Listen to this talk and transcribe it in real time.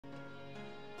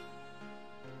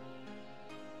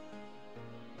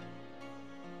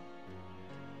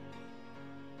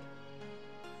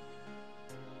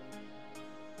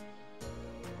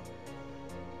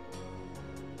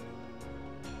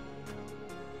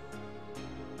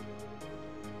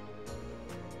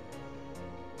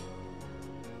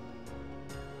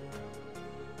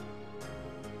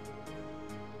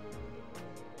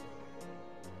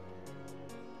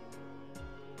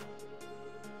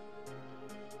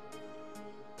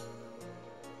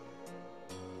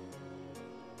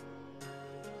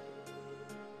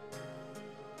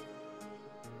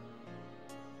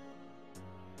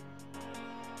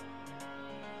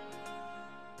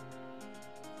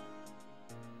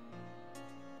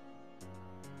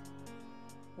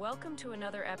Welcome to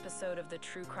another episode of the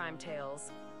True Crime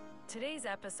Tales. Today's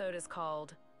episode is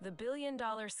called The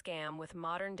Billion-Dollar Scam with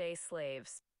Modern-Day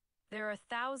Slaves. There are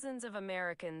thousands of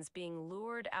Americans being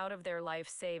lured out of their life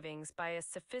savings by a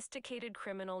sophisticated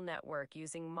criminal network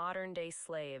using modern-day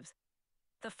slaves.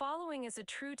 The following is a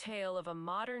true tale of a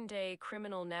modern-day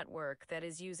criminal network that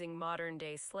is using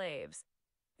modern-day slaves.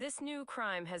 This new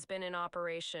crime has been in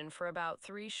operation for about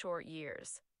 3 short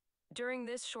years. During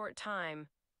this short time,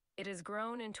 it has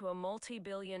grown into a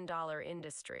multi-billion-dollar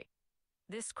industry.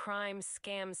 This crime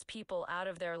scams people out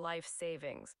of their life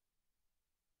savings.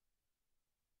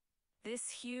 This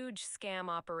huge scam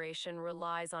operation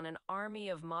relies on an army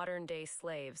of modern-day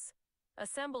slaves,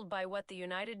 assembled by what the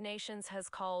United Nations has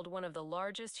called one of the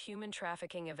largest human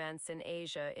trafficking events in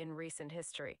Asia in recent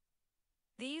history.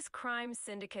 These crime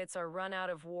syndicates are run out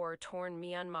of war-torn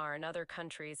Myanmar and other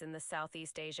countries in the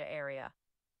Southeast Asia area,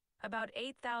 about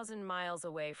 8,000 miles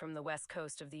away from the west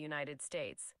coast of the United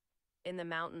States. In the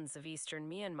mountains of eastern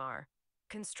Myanmar,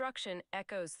 construction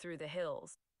echoes through the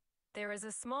hills. There is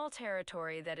a small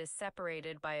territory that is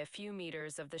separated by a few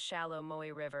meters of the shallow Moe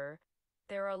River.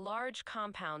 There are large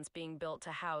compounds being built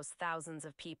to house thousands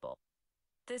of people.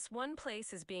 This one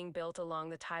place is being built along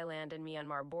the Thailand and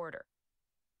Myanmar border.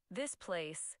 This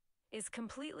place is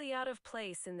completely out of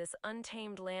place in this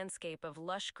untamed landscape of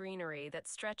lush greenery that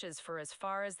stretches for as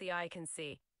far as the eye can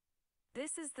see.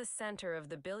 This is the center of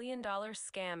the billion-dollar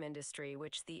scam industry,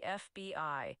 which the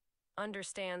FBI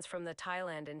understands from the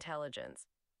Thailand intelligence.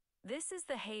 This is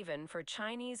the haven for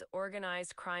Chinese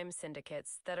organized crime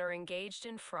syndicates that are engaged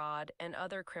in fraud and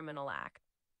other criminal acts.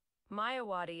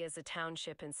 Mayawati is a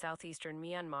township in southeastern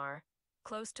Myanmar,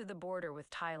 close to the border with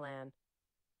Thailand.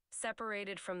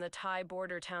 Separated from the Thai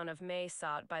border town of Mae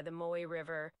Sot by the Moe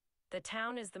River, the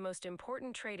town is the most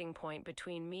important trading point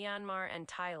between Myanmar and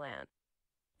Thailand.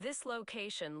 This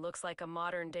location looks like a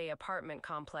modern-day apartment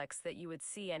complex that you would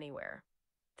see anywhere.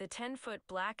 The 10-foot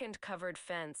blackened covered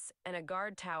fence and a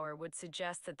guard tower would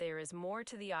suggest that there is more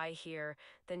to the eye here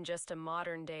than just a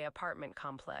modern-day apartment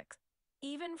complex.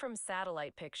 Even from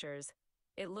satellite pictures,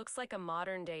 it looks like a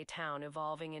modern-day town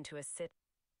evolving into a city.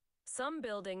 Some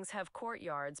buildings have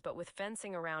courtyards but with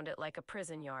fencing around it like a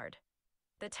prison yard.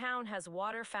 The town has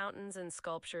water fountains and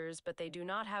sculptures, but they do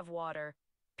not have water,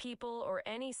 people, or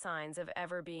any signs of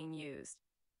ever being used.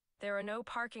 There are no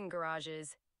parking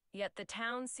garages, yet the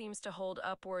town seems to hold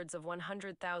upwards of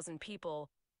 100,000 people,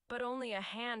 but only a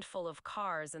handful of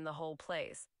cars in the whole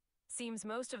place. Seems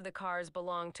most of the cars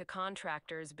belong to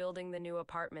contractors building the new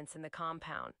apartments in the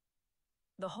compound.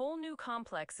 The whole new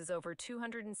complex is over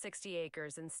 260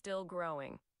 acres and still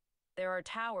growing. There are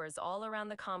towers all around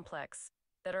the complex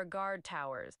that are guard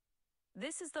towers.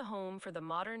 This is the home for the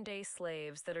modern-day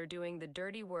slaves that are doing the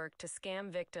dirty work to scam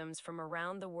victims from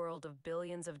around the world of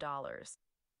billions of dollars.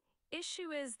 Issue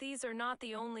is, these are not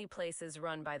the only places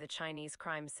run by the Chinese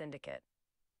crime syndicate.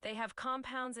 They have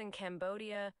compounds in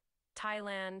Cambodia,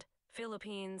 Thailand,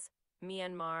 Philippines,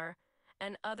 Myanmar,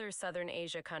 and other Southern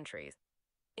Asia countries.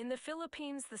 In the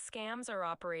Philippines, the scams are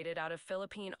operated out of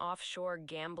Philippine offshore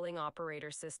gambling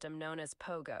operator system known as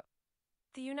POGO.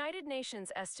 The United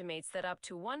Nations estimates that up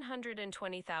to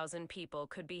 120,000 people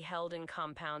could be held in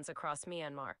compounds across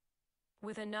Myanmar,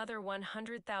 with another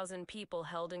 100,000 people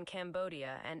held in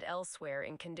Cambodia and elsewhere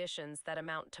in conditions that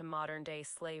amount to modern-day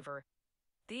slavery.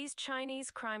 These Chinese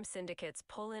crime syndicates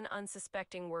pull in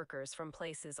unsuspecting workers from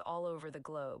places all over the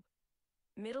globe.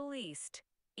 Middle East,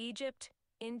 Egypt,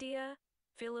 India,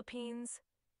 Philippines,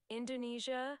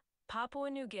 Indonesia, Papua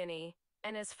New Guinea,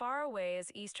 and as far away as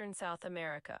eastern South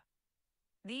America.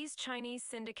 These Chinese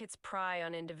syndicates pry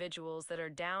on individuals that are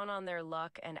down on their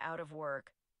luck and out of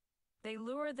work. They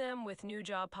lure them with new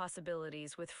job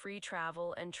possibilities, with free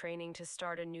travel and training to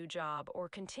start a new job or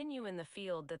continue in the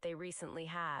field that they recently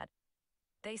had.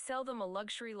 They sell them a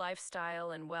luxury lifestyle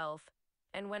and wealth,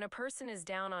 and when a person is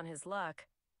down on his luck,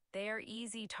 They are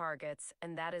easy targets,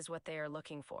 and that is what they are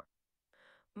looking for.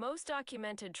 Most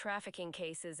documented trafficking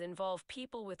cases involve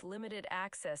people with limited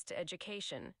access to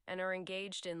education and are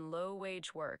engaged in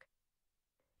low-wage work.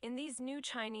 In these new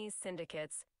Chinese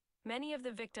syndicates, many of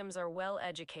the victims are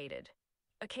well-educated,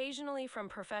 occasionally from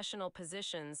professional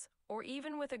positions or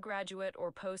even with a graduate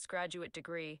or postgraduate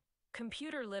degree,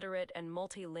 computer literate and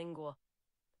multilingual.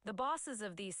 The bosses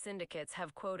of these syndicates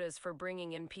have quotas for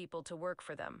bringing in people to work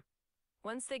for them.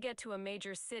 Once they get to a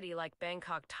major city like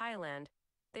Bangkok, Thailand,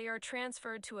 they are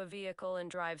transferred to a vehicle and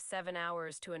drive 7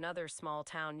 hours to another small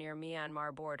town near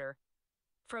Myanmar border.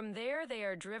 From there, they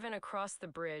are driven across the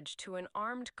bridge to an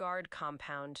armed guard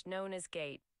compound known as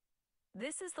Gate.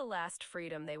 This is the last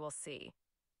freedom they will see.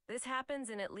 This happens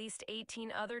in at least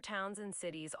 18 other towns and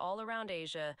cities all around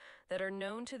Asia that are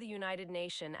known to the United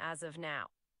Nations as of now.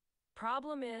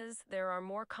 Problem is, there are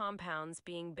more compounds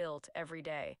being built every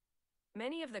day.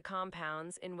 Many of the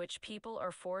compounds in which people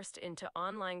are forced into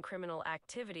online criminal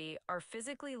activity are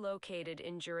physically located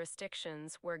in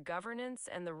jurisdictions where governance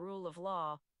and the rule of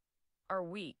law are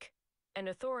weak, and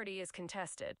authority is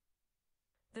contested.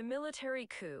 The military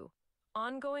coup,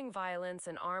 ongoing violence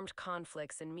and armed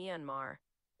conflicts in Myanmar,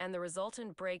 and the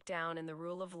resultant breakdown in the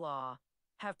rule of law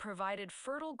have provided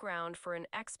fertile ground for an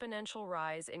exponential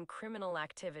rise in criminal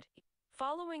activity.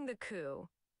 Following the coup,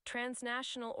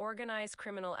 transnational organized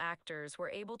criminal actors were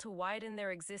able to widen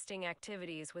their existing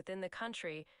activities within the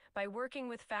country by working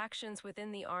with factions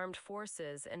within the armed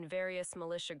forces and various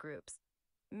militia groups.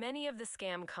 Many of the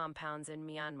scam compounds in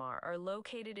Myanmar are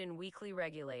located in weakly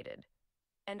regulated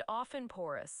and often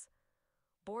porous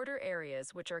border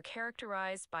areas which are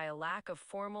characterized by a lack of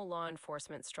formal law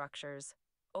enforcement structures,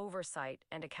 oversight,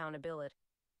 and accountability.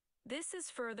 This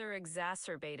is further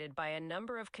exacerbated by a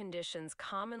number of conditions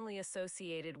commonly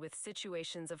associated with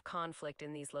situations of conflict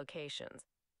in these locations.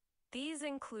 These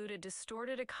include a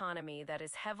distorted economy that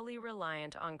is heavily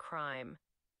reliant on crime,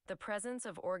 the presence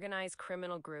of organized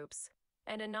criminal groups,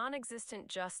 and a non-existent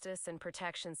justice and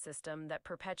protection system that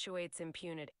perpetuates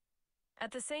impunity.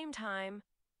 At the same time,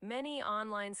 many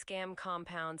online scam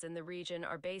compounds in the region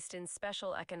are based in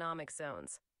special economic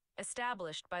zones,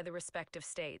 established by the respective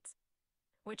states,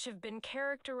 which have been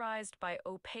characterized by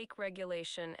opaque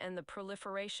regulation and the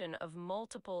proliferation of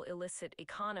multiple illicit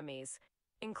economies,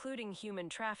 including human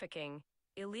trafficking,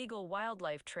 illegal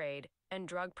wildlife trade, and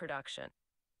drug production.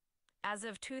 As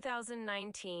of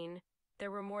 2019,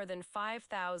 there were more than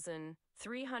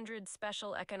 5,300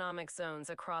 special economic zones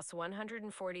across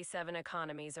 147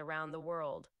 economies around the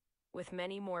world, with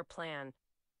many more planned.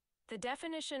 The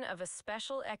definition of a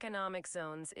special economic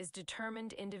zones is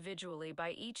determined individually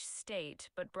by each state,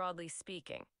 but broadly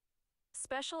speaking,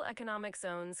 special economic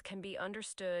zones can be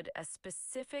understood as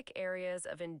specific areas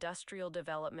of industrial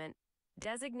development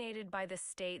designated by the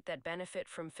state that benefit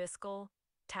from fiscal,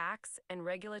 tax, and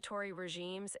regulatory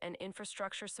regimes and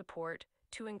infrastructure support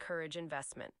to encourage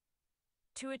investment.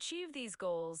 To achieve these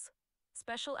goals,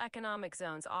 special economic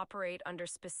zones operate under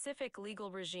specific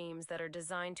legal regimes that are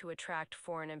designed to attract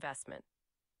foreign investment.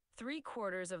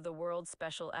 3/4 of the world's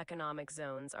special economic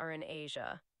zones are in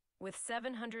Asia, with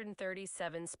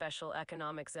 737 special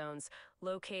economic zones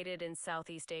located in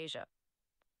Southeast Asia,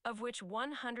 of which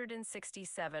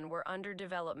 167 were under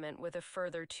development with a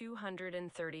further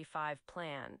 235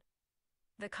 planned.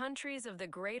 The countries of the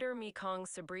Greater Mekong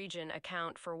Subregion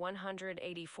account for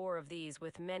 184 of these,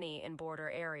 with many in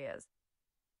border areas.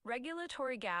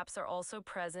 Regulatory gaps are also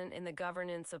present in the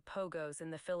governance of POGOs in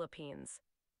the Philippines.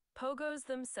 POGOs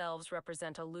themselves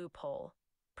represent a loophole,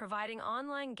 providing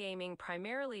online gaming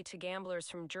primarily to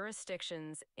gamblers from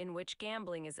jurisdictions in which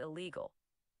gambling is illegal.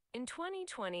 In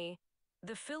 2020,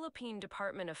 the Philippine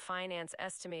Department of Finance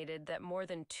estimated that more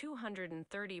than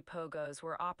 230 POGOs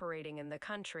were operating in the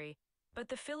country, but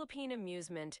the Philippine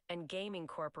Amusement and Gaming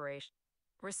Corporation,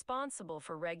 responsible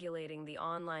for regulating the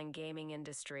online gaming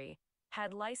industry,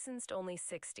 had licensed only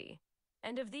 60,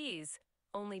 and of these,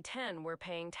 only 10 were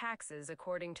paying taxes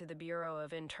according to the Bureau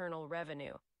of Internal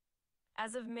Revenue.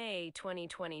 As of May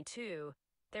 2022,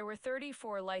 there were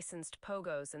 34 licensed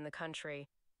POGOs in the country.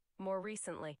 More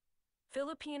recently,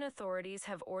 Philippine authorities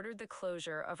have ordered the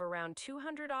closure of around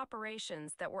 200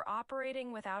 operations that were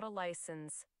operating without a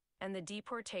license and the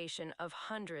deportation of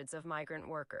hundreds of migrant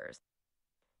workers.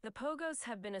 The POGOs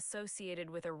have been associated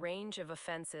with a range of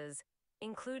offenses,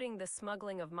 including the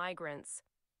smuggling of migrants,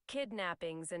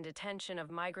 kidnappings and detention of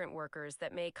migrant workers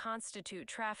that may constitute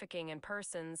trafficking in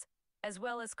persons, as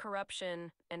well as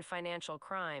corruption and financial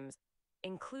crimes,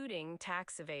 including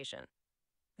tax evasion.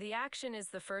 The action is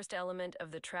the first element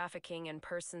of the trafficking in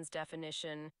persons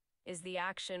definition is the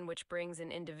action which brings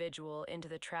an individual into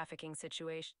the trafficking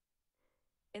situation.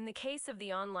 In the case of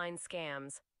the online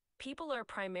scams, people are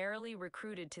primarily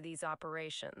recruited to these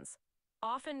operations,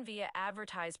 often via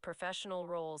advertised professional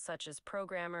roles such as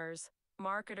programmers,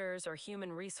 marketers, or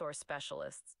human resource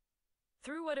specialists,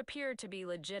 through what appear to be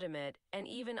legitimate and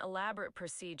even elaborate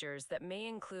procedures that may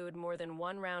include more than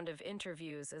one round of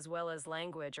interviews as well as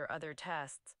language or other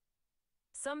tests.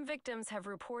 Some victims have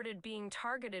reported being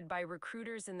targeted by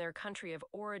recruiters in their country of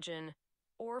origin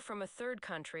or from a third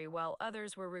country, while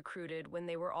others were recruited when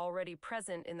they were already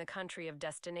present in the country of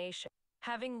destination,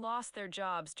 having lost their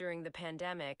jobs during the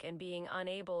pandemic and being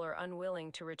unable or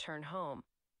unwilling to return home.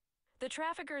 The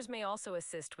traffickers may also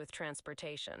assist with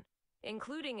transportation,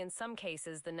 including in some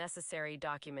cases the necessary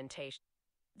documentation.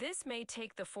 This may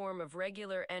take the form of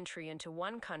regular entry into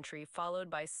one country followed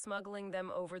by smuggling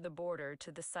them over the border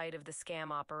to the site of the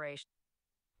scam operation.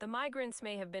 The migrants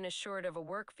may have been assured of a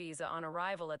work visa on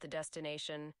arrival at the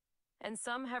destination, and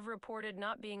some have reported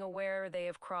not being aware they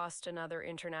have crossed another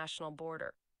international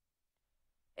border.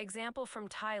 Example from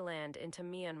Thailand into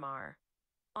Myanmar.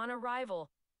 On arrival,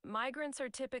 migrants are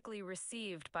typically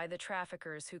received by the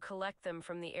traffickers who collect them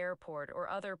from the airport or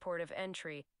other port of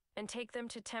entry and take them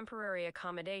to temporary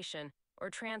accommodation or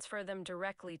transfer them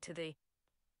directly to the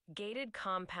gated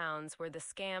compounds where the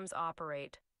scams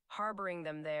operate, harboring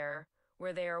them there,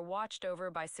 where they are watched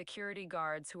over by security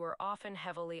guards who are often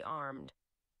heavily armed.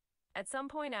 At some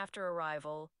point after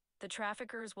arrival, the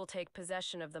traffickers will take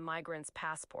possession of the migrants'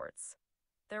 passports.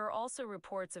 There are also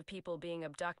reports of people being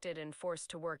abducted and forced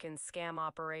to work in scam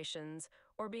operations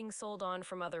or being sold on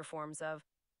from other forms of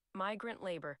migrant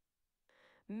labor.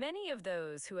 Many of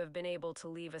those who have been able to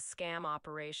leave a scam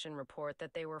operation report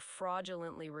that they were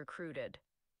fraudulently recruited,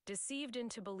 deceived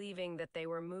into believing that they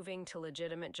were moving to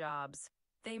legitimate jobs.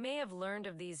 They may have learned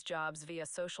of these jobs via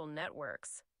social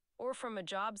networks or from a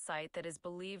job site that is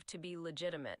believed to be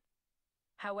legitimate.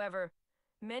 However,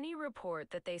 many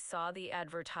report that they saw the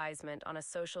advertisement on a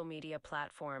social media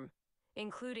platform,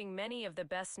 including many of the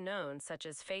best known such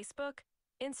as Facebook,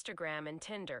 Instagram, and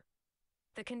Tinder.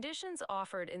 The conditions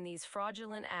offered in these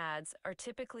fraudulent ads are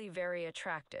typically very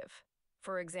attractive,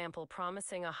 for example,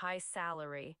 promising a high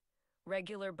salary,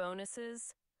 regular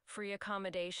bonuses, free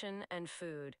accommodation, and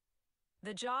food.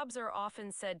 The jobs are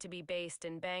often said to be based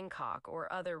in Bangkok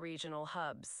or other regional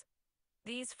hubs.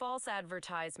 These false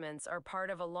advertisements are part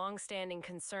of a long-standing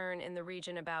concern in the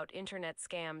region about internet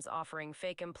scams offering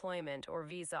fake employment or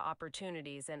visa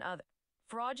opportunities and other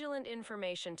fraudulent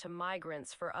information to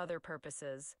migrants for other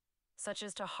purposes, such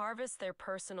as to harvest their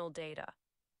personal data.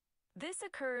 This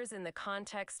occurs in the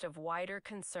context of wider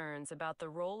concerns about the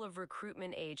role of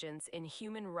recruitment agents in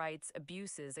human rights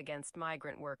abuses against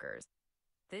migrant workers.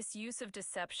 This use of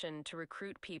deception to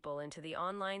recruit people into the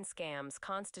online scams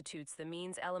constitutes the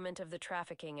means element of the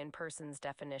trafficking in persons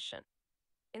definition.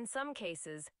 In some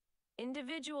cases,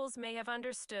 individuals may have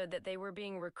understood that they were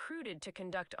being recruited to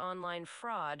conduct online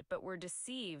fraud but were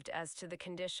deceived as to the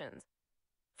conditions.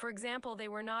 For example, they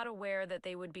were not aware that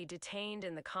they would be detained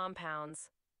in the compounds,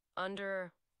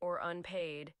 under or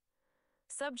unpaid,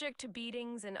 subject to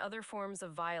beatings and other forms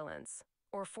of violence,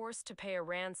 or forced to pay a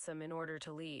ransom in order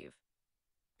to leave.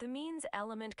 The means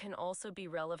element can also be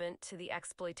relevant to the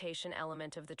exploitation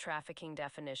element of the trafficking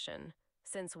definition,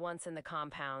 since once in the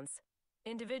compounds,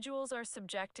 individuals are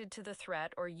subjected to the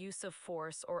threat or use of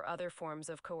force or other forms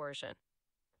of coercion.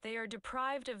 They are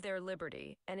deprived of their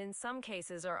liberty and in some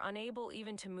cases are unable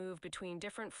even to move between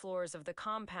different floors of the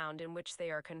compound in which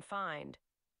they are confined.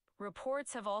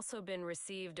 Reports have also been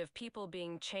received of people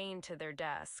being chained to their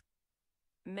desk.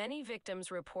 Many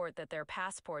victims report that their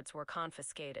passports were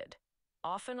confiscated,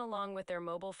 often along with their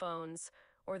mobile phones,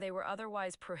 or they were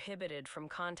otherwise prohibited from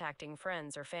contacting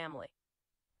friends or family.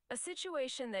 A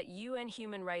situation that UN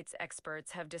human rights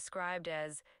experts have described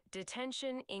as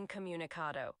detention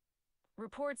incommunicado.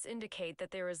 Reports indicate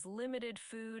that there is limited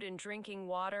food and drinking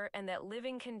water and that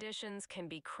living conditions can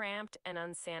be cramped and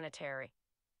unsanitary.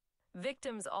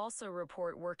 Victims also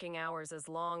report working hours as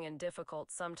long and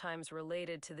difficult, sometimes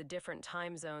related to the different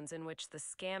time zones in which the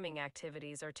scamming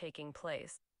activities are taking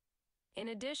place. In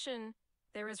addition,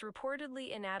 there is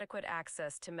reportedly inadequate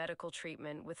access to medical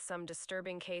treatment, with some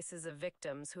disturbing cases of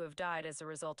victims who have died as a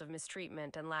result of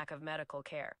mistreatment and lack of medical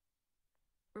care.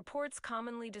 Reports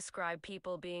commonly describe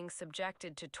people being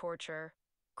subjected to torture,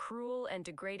 cruel and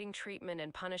degrading treatment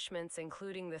and punishments,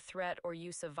 including the threat or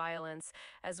use of violence,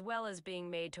 as well as being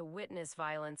made to witness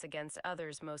violence against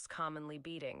others, most commonly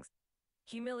beatings,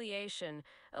 humiliation,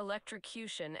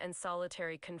 electrocution, and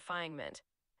solitary confinement,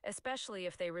 especially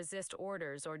if they resist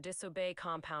orders or disobey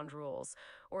compound rules,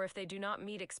 or if they do not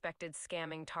meet expected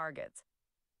scamming targets.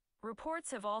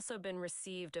 Reports have also been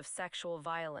received of sexual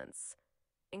violence,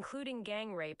 including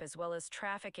gang rape as well as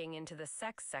trafficking into the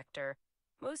sex sector,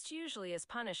 most usually as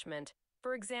punishment,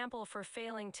 for example, for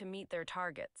failing to meet their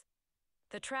targets.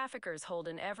 The traffickers hold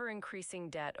an ever-increasing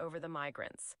debt over the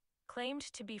migrants, claimed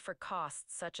to be for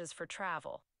costs such as for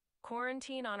travel,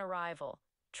 quarantine on arrival,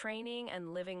 training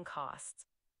and living costs,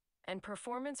 and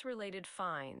performance-related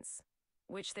fines,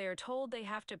 which they are told they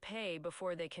have to pay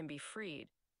before they can be freed.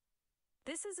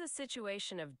 This is a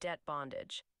situation of debt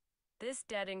bondage. This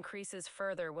debt increases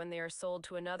further when they are sold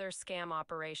to another scam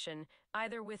operation,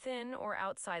 either within or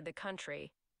outside the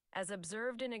country, as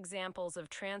observed in examples of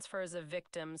transfers of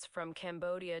victims from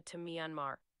Cambodia to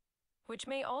Myanmar, which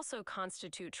may also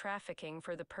constitute trafficking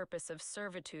for the purpose of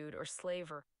servitude or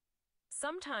slavery.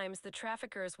 Sometimes the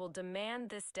traffickers will demand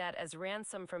this debt as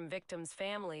ransom from victims'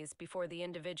 families before the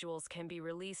individuals can be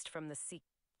released from the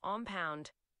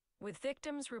compound, with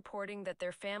victims reporting that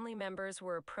their family members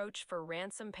were approached for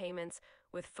ransom payments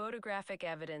with photographic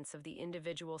evidence of the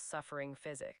individual suffering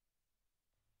physically.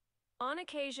 On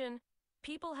occasion,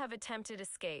 people have attempted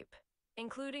escape,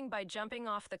 including by jumping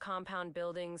off the compound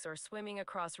buildings or swimming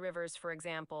across rivers, for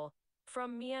example,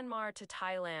 from Myanmar to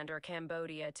Thailand or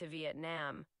Cambodia to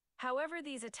Vietnam. However,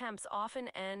 these attempts often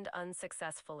end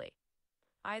unsuccessfully,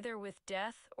 either with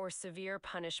death or severe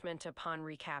punishment upon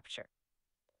recapture.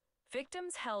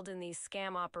 Victims held in these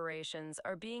scam operations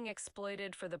are being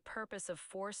exploited for the purpose of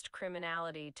forced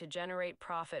criminality to generate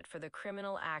profit for the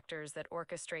criminal actors that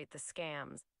orchestrate the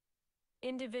scams.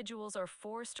 Individuals are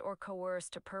forced or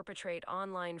coerced to perpetrate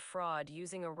online fraud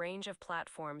using a range of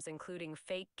platforms, including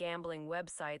fake gambling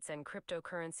websites and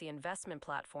cryptocurrency investment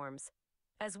platforms,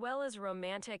 as well as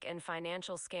romantic and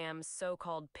financial scams,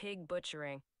 so-called pig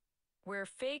butchering, where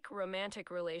fake romantic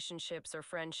relationships or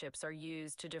friendships are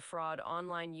used to defraud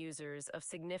online users of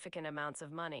significant amounts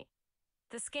of money.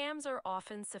 The scams are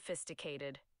often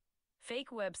sophisticated. Fake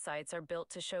websites are built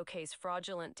to showcase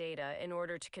fraudulent data in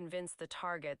order to convince the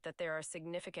target that there are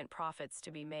significant profits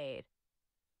to be made.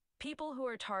 People who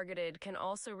are targeted can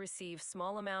also receive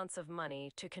small amounts of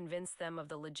money to convince them of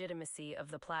the legitimacy of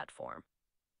the platform.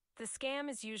 The scam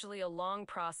is usually a long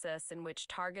process in which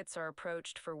targets are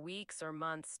approached for weeks or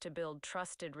months to build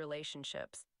trusted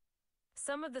relationships.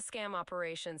 Some of the scam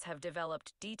operations have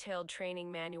developed detailed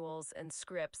training manuals and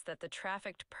scripts that the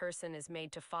trafficked person is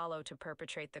made to follow to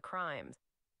perpetrate the crimes.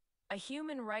 A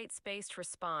human rights-based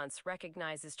response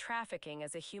recognizes trafficking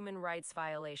as a human rights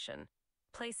violation,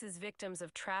 places victims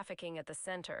of trafficking at the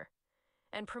center,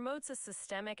 and promotes a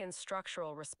systemic and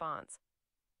structural response.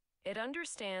 It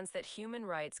understands that human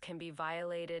rights can be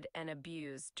violated and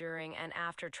abused during and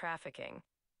after trafficking,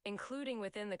 including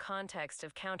within the context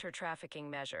of counter-trafficking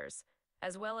measures,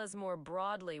 as well as more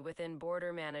broadly within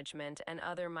border management and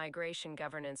other migration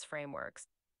governance frameworks.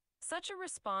 Such a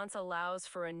response allows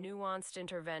for a nuanced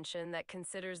intervention that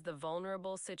considers the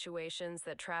vulnerable situations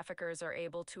that traffickers are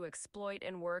able to exploit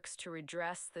and works to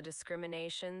redress the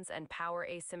discriminations and power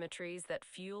asymmetries that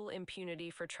fuel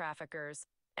impunity for traffickers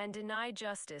and deny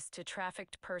justice to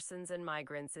trafficked persons and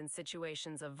migrants in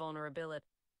situations of vulnerability.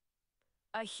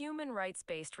 A human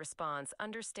rights-based response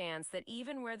understands that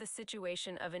even where the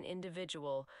situation of an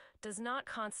individual does not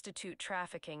constitute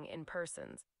trafficking in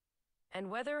persons, and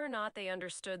whether or not they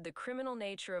understood the criminal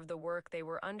nature of the work they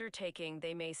were undertaking,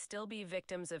 they may still be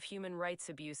victims of human rights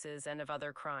abuses and of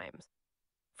other crimes.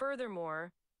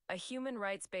 Furthermore, a human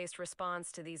rights-based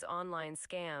response to these online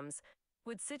scams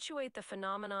would situate the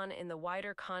phenomenon in the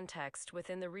wider context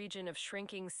within the region of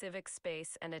shrinking civic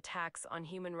space and attacks on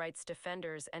human rights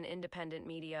defenders and independent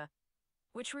media,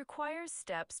 which requires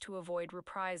steps to avoid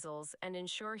reprisals and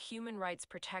ensure human rights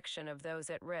protection of those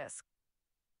at risk.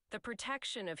 The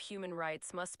protection of human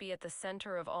rights must be at the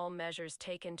center of all measures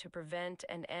taken to prevent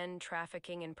and end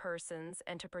trafficking in persons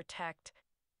and to protect,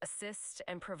 assist,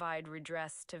 and provide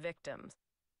redress to victims.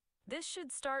 This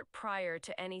should start prior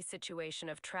to any situation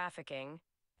of trafficking,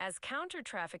 as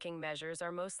counter-trafficking measures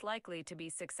are most likely to be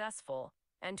successful,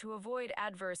 and to avoid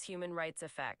adverse human rights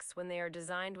effects when they are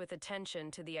designed with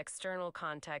attention to the external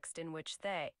context in which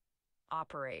they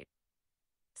operate.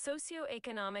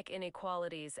 Socioeconomic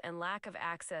inequalities and lack of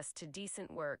access to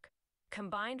decent work,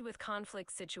 combined with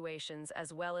conflict situations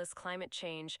as well as climate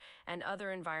change and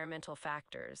other environmental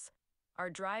factors, are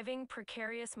driving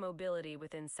precarious mobility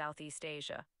within Southeast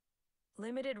Asia.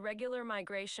 Limited regular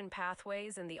migration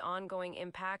pathways and the ongoing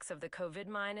impacts of the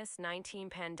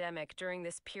COVID-19 pandemic during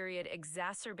this period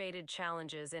exacerbated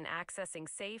challenges in accessing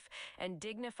safe and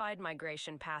dignified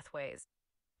migration pathways.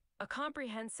 A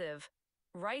comprehensive,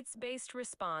 Rights-based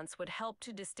response would help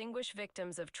to distinguish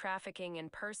victims of trafficking in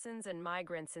persons and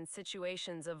migrants in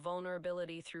situations of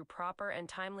vulnerability through proper and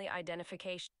timely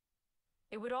identification.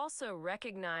 It would also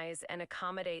recognize and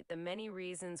accommodate the many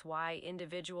reasons why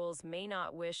individuals may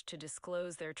not wish to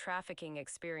disclose their trafficking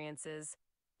experiences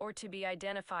or to be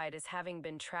identified as having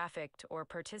been trafficked or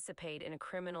participate in a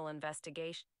criminal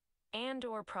investigation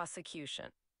and/or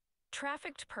prosecution.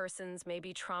 Trafficked persons may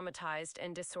be traumatized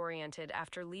and disoriented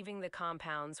after leaving the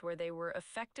compounds where they were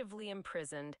effectively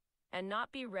imprisoned and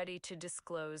not be ready to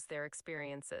disclose their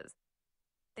experiences.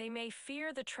 They may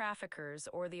fear the traffickers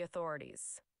or the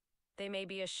authorities. They may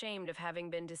be ashamed of having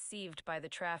been deceived by the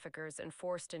traffickers and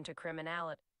forced into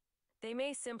criminality. They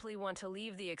may simply want to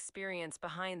leave the experience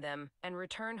behind them and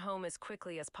return home as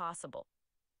quickly as possible.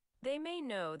 They may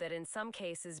know that in some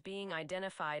cases being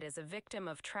identified as a victim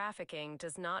of trafficking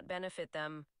does not benefit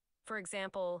them, for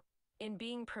example, in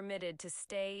being permitted to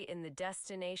stay in the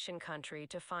destination country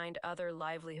to find other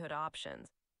livelihood options.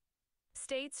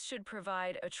 States should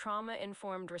provide a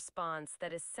trauma-informed response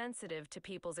that is sensitive to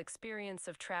people's experience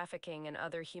of trafficking and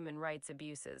other human rights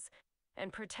abuses,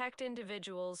 and protect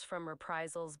individuals from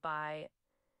reprisals by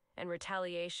and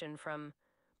retaliation from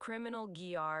criminal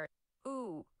GR,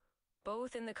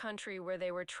 both in the country where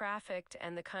they were trafficked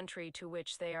and the country to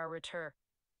which they are returned.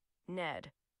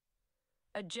 Ned.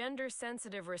 A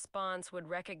gender-sensitive response would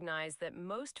recognize that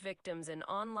most victims in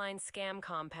online scam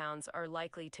compounds are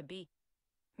likely to be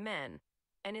men,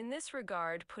 and in this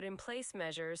regard put in place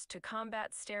measures to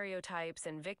combat stereotypes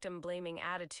and victim-blaming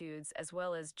attitudes as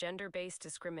well as gender-based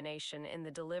discrimination in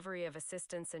the delivery of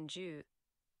assistance and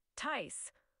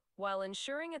Tice, while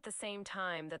ensuring at the same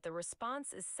time that the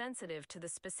response is sensitive to the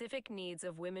specific needs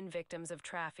of women victims of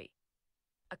trafficking.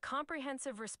 A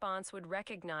comprehensive response would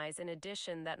recognize in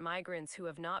addition that migrants who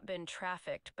have not been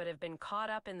trafficked but have been caught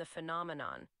up in the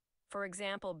phenomenon, for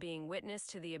example being witness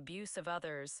to the abuse of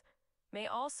others, may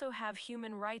also have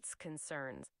human rights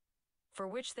concerns, for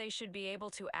which they should be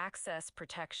able to access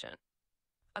protection.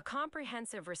 A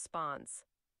comprehensive response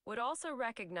would also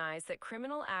recognize that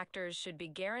criminal actors should be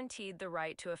guaranteed the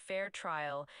right to a fair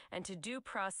trial and to due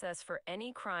process for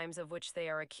any crimes of which they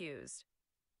are accused.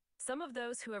 Some of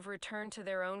those who have returned to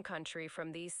their own country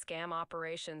from these scam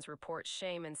operations report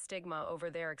shame and stigma over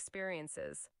their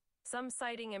experiences, some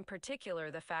citing in particular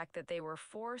the fact that they were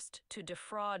forced to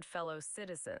defraud fellow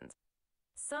citizens.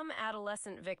 Some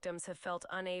adolescent victims have felt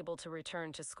unable to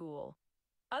return to school.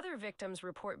 Other victims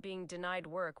report being denied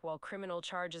work while criminal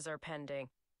charges are pending.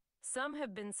 Some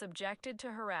have been subjected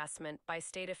to harassment by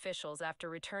state officials after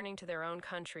returning to their own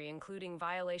country, including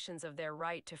violations of their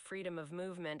right to freedom of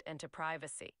movement and to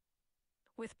privacy.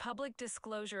 With public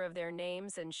disclosure of their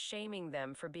names and shaming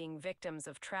them for being victims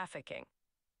of trafficking.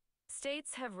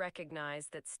 States have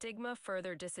recognized that stigma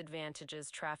further disadvantages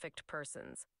trafficked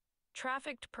persons.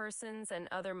 Trafficked persons and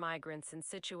other migrants in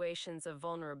situations of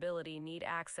vulnerability need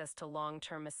access to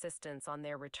long-term assistance on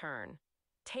their return,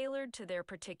 tailored to their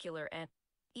particular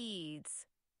needs,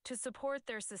 to support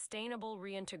their sustainable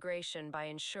reintegration by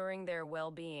ensuring their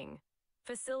well-being,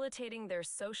 facilitating their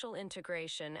social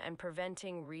integration and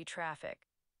preventing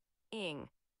re-trafficking.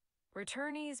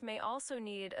 Returnees may also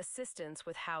need assistance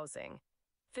with housing,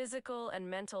 physical and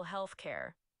mental health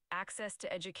care, access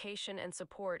to education and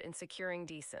support in securing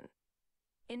decent.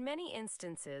 In many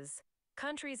instances,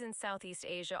 countries in Southeast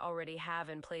Asia already have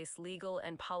in place legal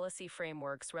and policy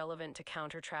frameworks relevant to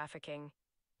counter-trafficking,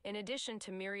 in addition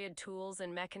to myriad tools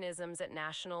and mechanisms at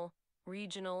national,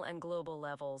 regional, and global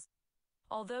levels.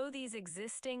 Although these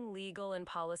existing legal and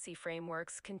policy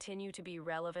frameworks continue to be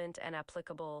relevant and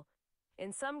applicable,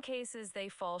 in some cases they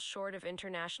fall short of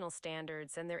international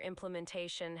standards and their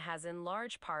implementation has in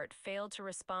large part failed to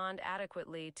respond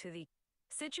adequately to the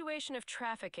situation of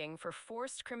trafficking for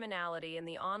forced criminality and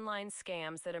the online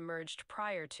scams that emerged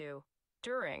prior to,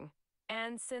 during,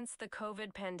 and since the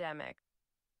COVID pandemic.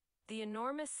 The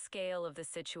enormous scale of the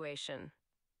situation,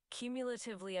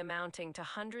 cumulatively amounting to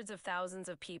hundreds of thousands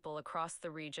of people across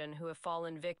the region who have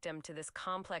fallen victim to this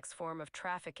complex form of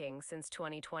trafficking since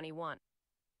 2021,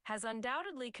 has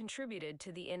undoubtedly contributed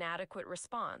to the inadequate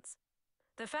response.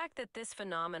 The fact that this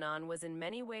phenomenon was in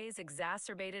many ways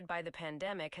exacerbated by the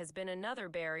pandemic has been another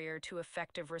barrier to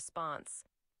effective response,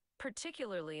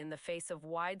 particularly in the face of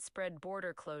widespread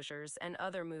border closures and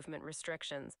other movement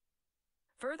restrictions.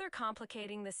 Further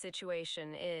complicating the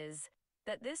situation is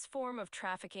that this form of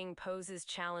trafficking poses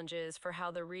challenges for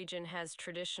how the region has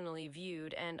traditionally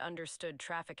viewed and understood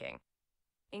trafficking,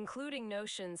 including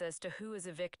notions as to who is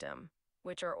a victim,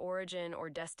 which are origin or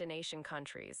destination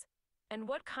countries, and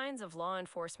what kinds of law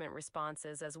enforcement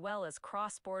responses as well as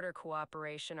cross-border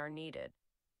cooperation are needed.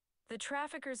 the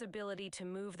traffickers' ability to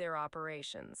move their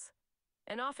operations,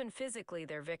 and often physically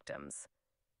their victims,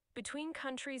 between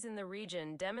countries in the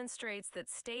region demonstrates that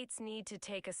states need to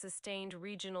take a sustained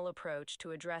regional approach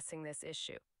to addressing this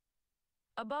issue.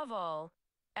 Above all,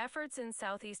 efforts in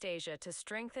Southeast Asia to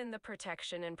strengthen the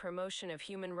protection and promotion of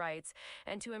human rights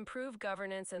and to improve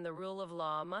governance and the rule of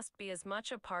law must be as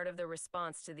much a part of the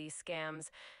response to these scams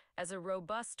as a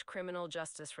robust criminal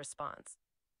justice response.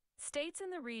 States in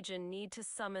the region need to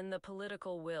summon the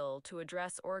political will to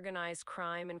address organized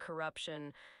crime and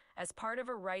corruption as part of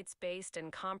a rights-based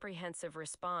and comprehensive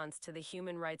response to the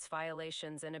human rights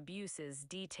violations and abuses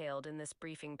detailed in this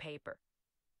briefing paper.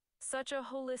 Such a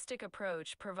holistic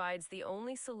approach provides the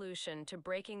only solution to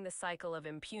breaking the cycle of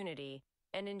impunity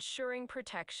and ensuring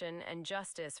protection and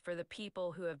justice for the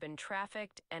people who have been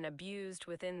trafficked and abused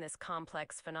within this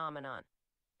complex phenomenon.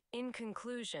 In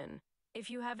conclusion, if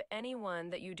you have anyone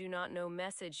that you do not know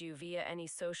message you via any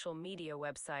social media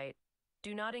website,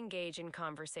 do not engage in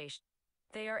conversation.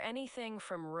 They are anything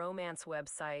from romance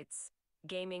websites,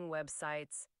 gaming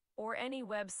websites, or any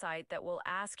website that will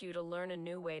ask you to learn a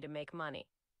new way to make money.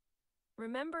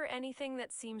 Remember, anything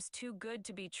that seems too good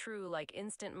to be true, like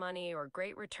instant money or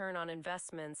great return on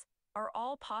investments, are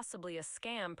all possibly a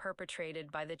scam perpetrated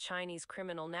by the Chinese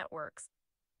criminal networks.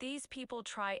 These people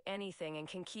try anything and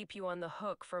can keep you on the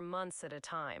hook for months at a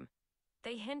time.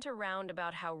 They hint around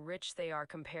about how rich they are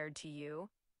compared to you,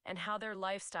 and how their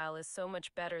lifestyle is so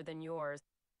much better than yours.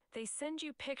 They send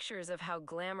you pictures of how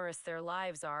glamorous their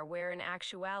lives are, where in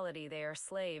actuality they are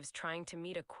slaves trying to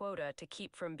meet a quota to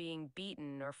keep from being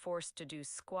beaten or forced to do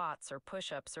squats or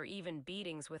push-ups or even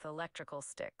beatings with electrical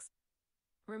sticks.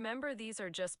 Remember, these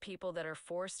are just people that are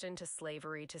forced into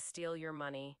slavery to steal your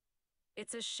money.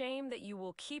 It's a shame that you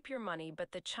will keep your money,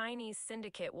 but the Chinese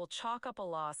Syndicate will chalk up a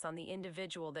loss on the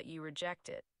individual that you reject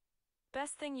it.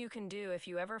 Best thing you can do if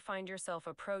you ever find yourself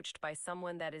approached by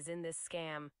someone that is in this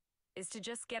scam is to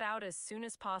just get out as soon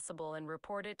as possible and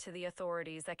report it to the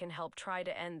authorities that can help try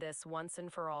to end this once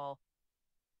and for all.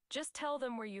 Just tell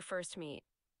them where you first meet.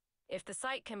 If the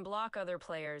site can block other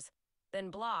players, then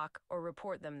block or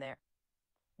report them there.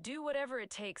 Do whatever it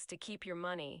takes to keep your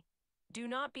money. Do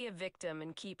not be a victim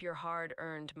and keep your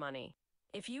hard-earned money.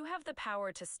 If you have the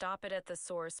power to stop it at the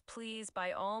source, please,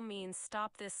 by all means,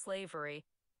 stop this slavery.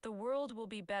 The world will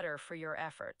be better for your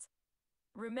efforts.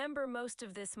 Remember, most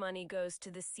of this money goes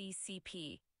to the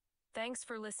CCP. Thanks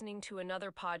for listening to another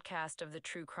podcast of the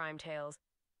True Crime Tales.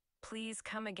 Please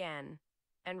come again.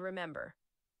 And remember,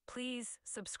 please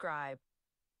subscribe.